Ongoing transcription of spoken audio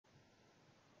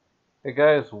Hey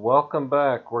guys, welcome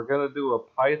back. We're going to do a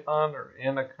Python or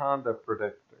Anaconda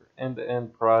predictor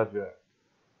end-to-end project.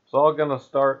 It's all going to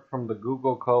start from the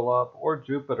Google Colab or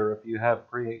Jupyter if you have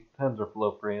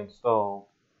TensorFlow pre-installed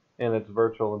in its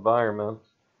virtual environment.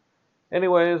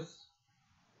 Anyways,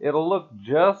 it'll look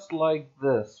just like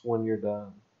this when you're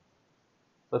done.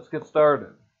 Let's get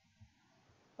started.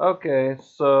 Okay,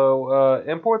 so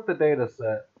import the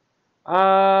dataset.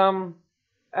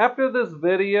 After this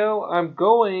video, I'm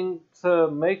going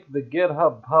to make the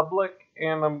GitHub public,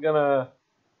 and I'm gonna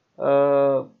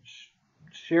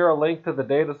share a link to the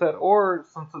dataset, or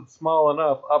since it's small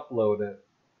enough, upload it.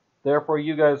 Therefore,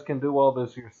 you guys can do all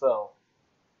this yourself.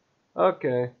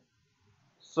 Okay,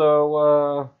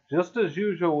 so just as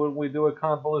usual when we do a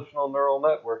convolutional neural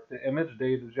network, the image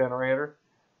data generator,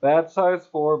 batch size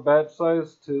 4, batch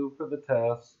size 2 for the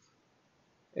test.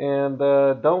 And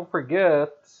don't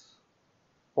forget,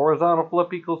 horizontal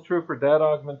flip equals true for data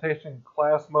augmentation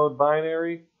class mode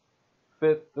binary.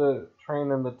 Fit the train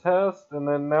in the test. And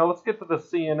then now let's get to the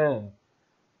CNN.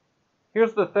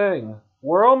 Here's the thing.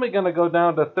 We're only going to go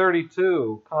down to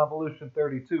 32, convolution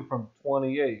 32 from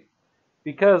 28.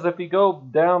 Because if you go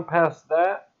down past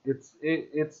that,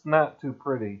 it's not too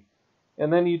pretty.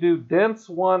 And then you do dense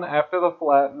 1 after the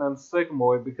flat and then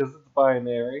sigmoid because it's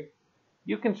binary.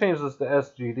 You can change this to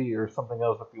SGD or something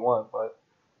else if you want, but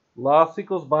loss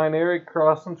equals binary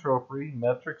cross entropy,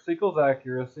 metrics equals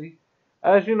accuracy.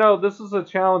 As you know, this is a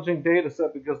challenging data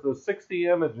set because there's 60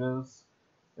 images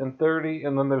and 30,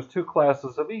 and then there's 2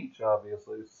 classes of each,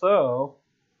 obviously. So,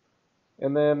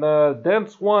 and then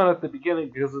dense 1 at the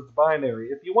beginning because it's binary.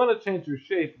 If you want to change your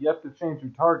shape, you have to change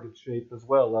your target shape as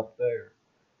well up there.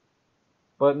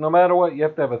 But no matter what, you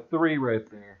have to have a 3 right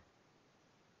there.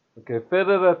 Okay, fit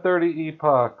it at 30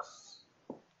 epochs.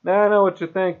 Now I know what you're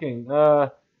thinking.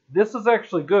 This is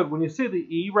actually good. When you see the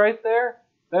E right there,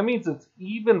 that means it's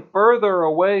even further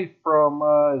away from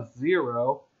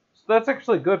 0. So that's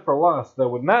actually good for loss. That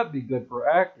would not be good for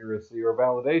accuracy or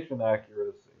validation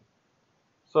accuracy.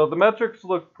 So the metrics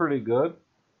look pretty good.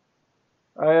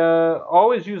 I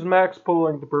always use max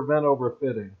pooling to prevent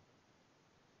overfitting.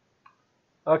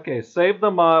 Okay, save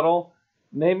the model.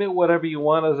 Name it whatever you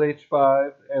want as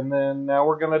H5. And then now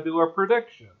we're going to do our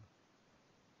prediction.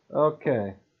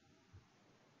 Okay.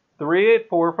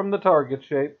 384 from the target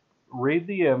shape, read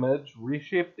the image,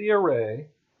 reshape the array,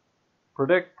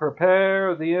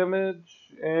 prepare the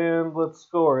image, and let's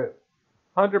score it.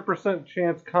 100%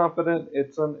 chance confident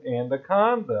it's an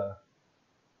Anaconda.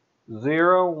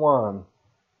 0, 1.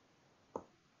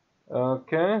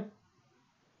 Okay.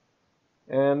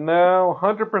 And now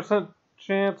 100%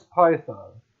 chance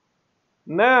Python.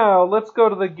 Now let's go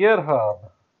to the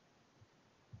GitHub.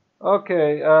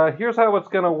 Okay, here's how it's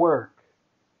going to work.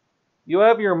 You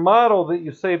have your model that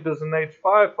you saved as an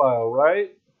H5 file,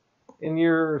 right? And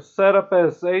you're set up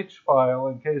as H file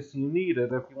in case you need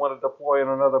it if you want to deploy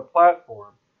on another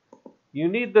platform. You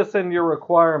need this in your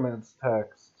requirements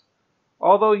text.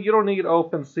 Although you don't need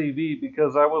OpenCV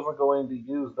because I wasn't going to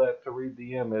use that to read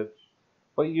the image.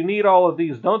 But you need all of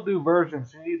these. Don't do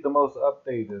versions. You need the most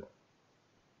updated.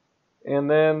 And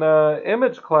then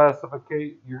image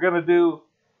classification, you're going to do.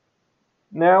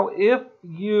 Now, if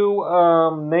you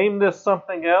name this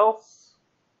something else,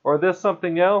 or this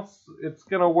something else, it's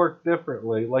going to work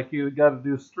differently. Like you got to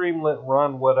do Streamlit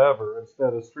run whatever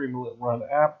instead of Streamlit run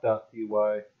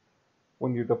app.py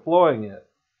when you're deploying it.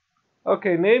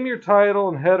 Okay, name your title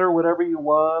and header whatever you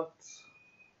want.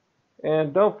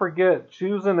 And don't forget,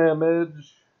 choose an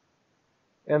image.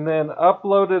 And then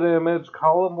uploaded image,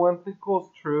 column 1 equals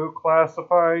true,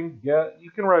 classifying, get.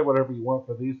 You can write whatever you want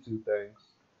for these 2 things.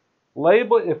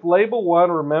 Label, if label 1,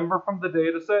 remember from the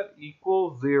dataset,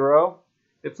 equals 0,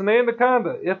 it's an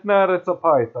Anaconda. If not, it's a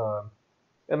Python.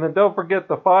 And then don't forget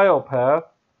the file path,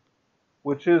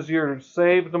 which is your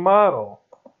saved model.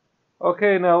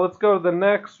 Okay, now let's go to the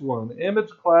next one,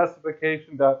 image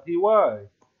classification.py.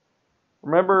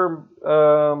 Remember,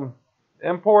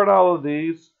 import all of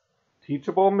these.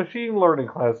 Teachable machine learning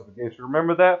classification.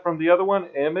 Remember that from the other one,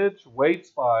 image, weights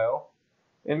file.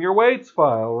 In your weights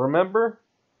file, remember?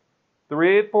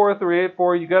 384,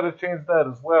 384, you got to change that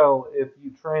as well if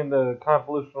you train the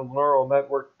convolutional neural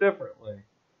network differently.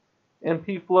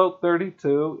 NP float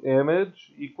 32,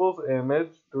 image equals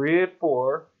image,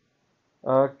 384.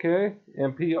 Okay,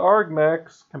 NP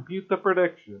argmax, compute the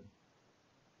prediction.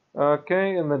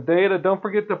 Okay, and the data, don't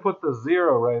forget to put the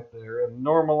 0 right there, and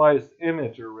normalized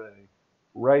image array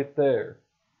right there.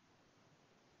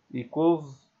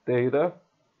 Equals data.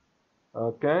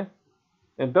 Okay.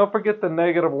 And don't forget the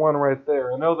 -1 right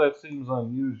there. I know that seems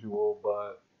unusual,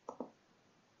 but...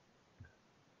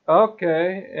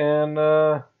 Okay, and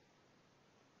let's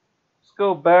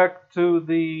go back to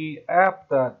the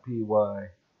app.py.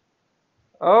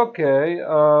 Okay,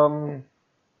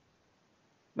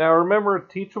 now remember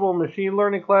teachable machine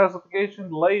learning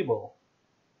classification label.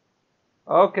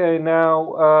 Okay,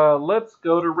 now let's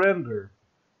go to render,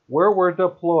 where we're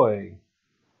deploying.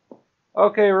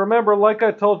 Okay, remember, like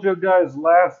I told you guys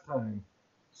last time,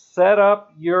 set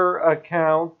up your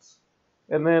account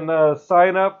and then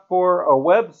sign up for a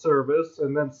web service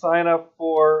and then sign up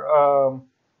for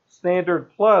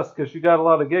Standard Plus because you got a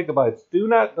lot of gigabytes. Do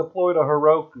not deploy to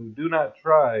Heroku. Do not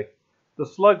try. The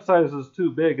slug size is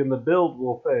too big and the build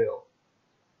will fail.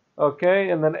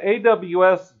 Okay, and then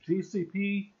AWS,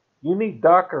 GCP, you need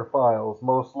Docker files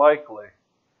most likely.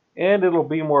 And it'll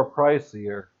be more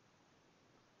pricier.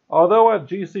 Although on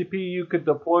GCP you could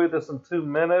deploy this in 2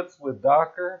 minutes with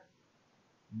Docker,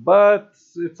 but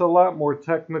it's a lot more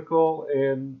technical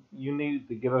and you need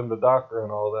to get into Docker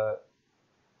and all that.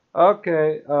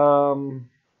 Okay,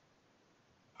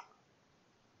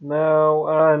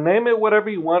 now name it whatever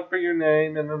you want for your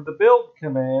name, and then the build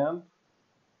command,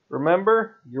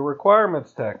 remember your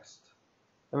requirements text.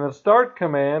 And the start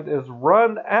command is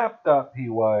run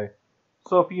app.py.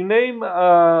 So if you name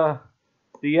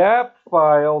the app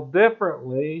file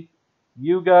differently,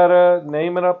 you gotta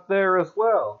name it up there as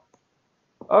well.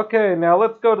 Okay, now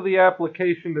let's go to the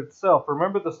application itself.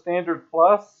 Remember the Standard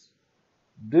Plus?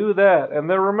 Do that. And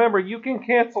then remember, you can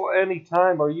cancel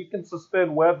anytime or you can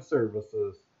suspend web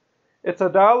services. It's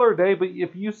 $1 a day, but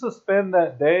if you suspend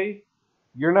that day,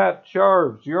 you're not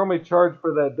charged. You're only charged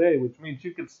for that day, which means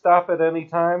you can stop at any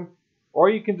time or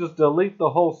you can just delete the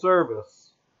whole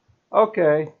service.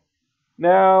 Okay.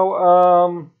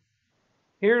 Now,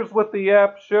 here's what the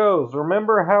app shows.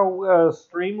 Remember how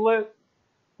Streamlit,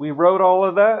 we wrote all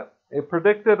of that? It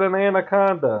predicted an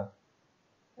anaconda.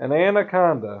 An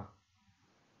anaconda.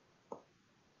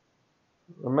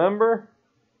 Remember?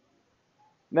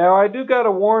 Now, I do got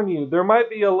to warn you, there might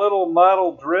be a little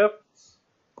model drifts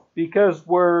because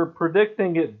we're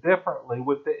predicting it differently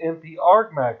with the NP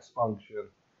argmax function.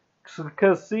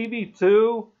 Because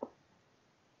CV2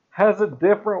 has a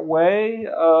different way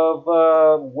of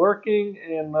working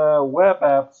in web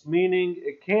apps, meaning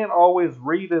it can't always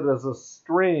read it as a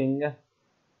string,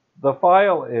 the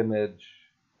file image.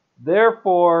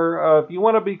 Therefore, if you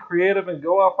want to be creative and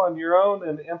go off on your own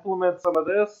and implement some of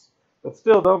this, but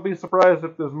still don't be surprised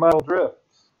if there's model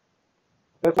drifts.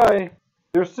 That's why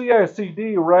there's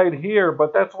CI/CD right here,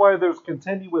 but that's why there's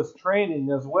continuous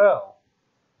training as well.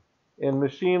 In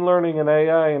machine learning and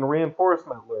AI and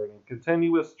reinforcement learning,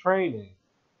 continuous training.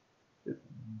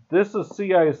 This is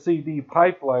CI/CD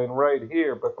pipeline right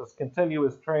here, but there's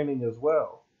continuous training as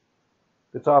well.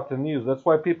 It's often used. That's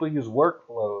why people use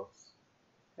workflows.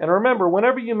 And remember,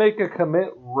 whenever you make a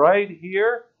commit right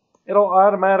here, it'll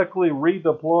automatically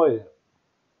redeploy it.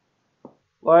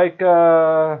 Like,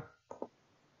 let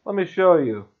me show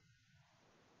you.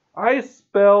 I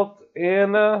spelt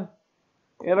Anaconda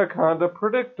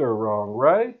predictor wrong,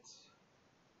 right?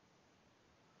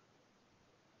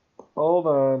 Hold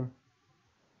on.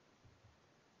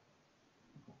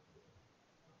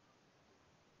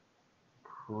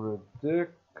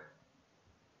 Predictor.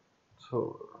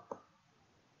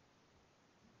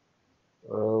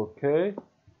 Okay.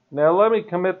 Now let me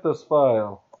commit this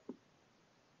file.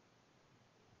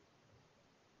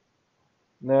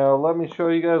 Now let me show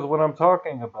you guys what I'm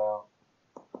talking about.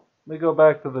 Let me go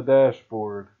back to the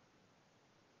dashboard.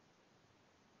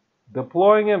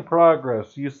 Deploying in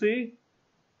progress. You see?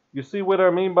 You see what I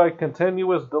mean by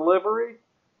continuous delivery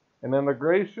and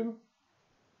integration?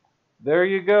 There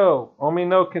you go. Only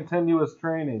no continuous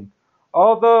training.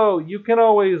 Although you can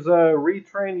always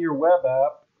retrain your web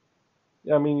app,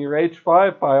 I mean your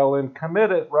H5 file, and commit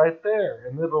it right there,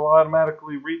 and it'll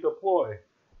automatically redeploy.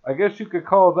 I guess you could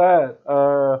call that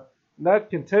not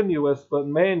continuous, but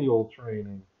manual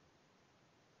training.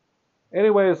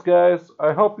 Anyways, guys,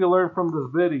 I hope you learned from this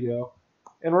video.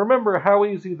 And remember how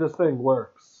easy this thing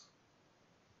works.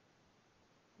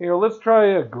 Here, let's try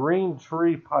a green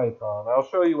tree Python. I'll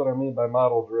show you what I mean by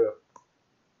model drift.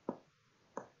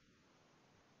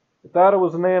 I thought it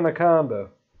was an anaconda.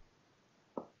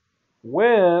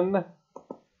 Then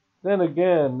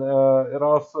again, it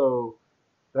also,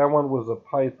 that one was a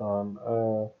Python.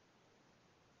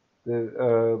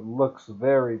 It looks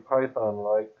very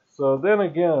Python-like. So then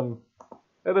again,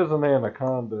 it is an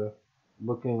anaconda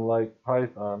looking like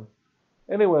Python.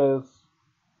 Anyways,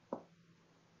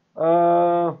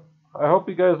 I hope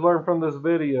you guys learned from this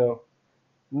video.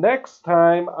 Next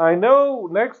time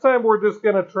we're just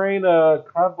going to train a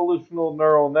convolutional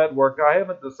neural network. I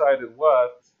haven't decided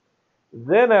what.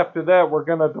 Then after that, we're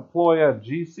going to deploy on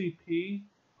GCP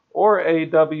or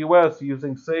AWS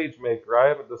using SageMaker. I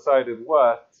haven't decided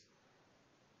what.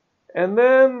 And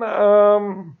then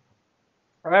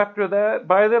after that,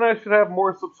 by then I should have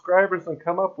more subscribers and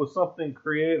come up with something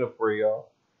creative for y'all.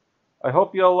 I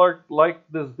hope y'all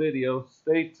liked this video.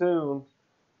 Stay tuned.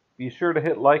 Be sure to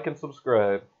hit like and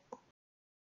subscribe.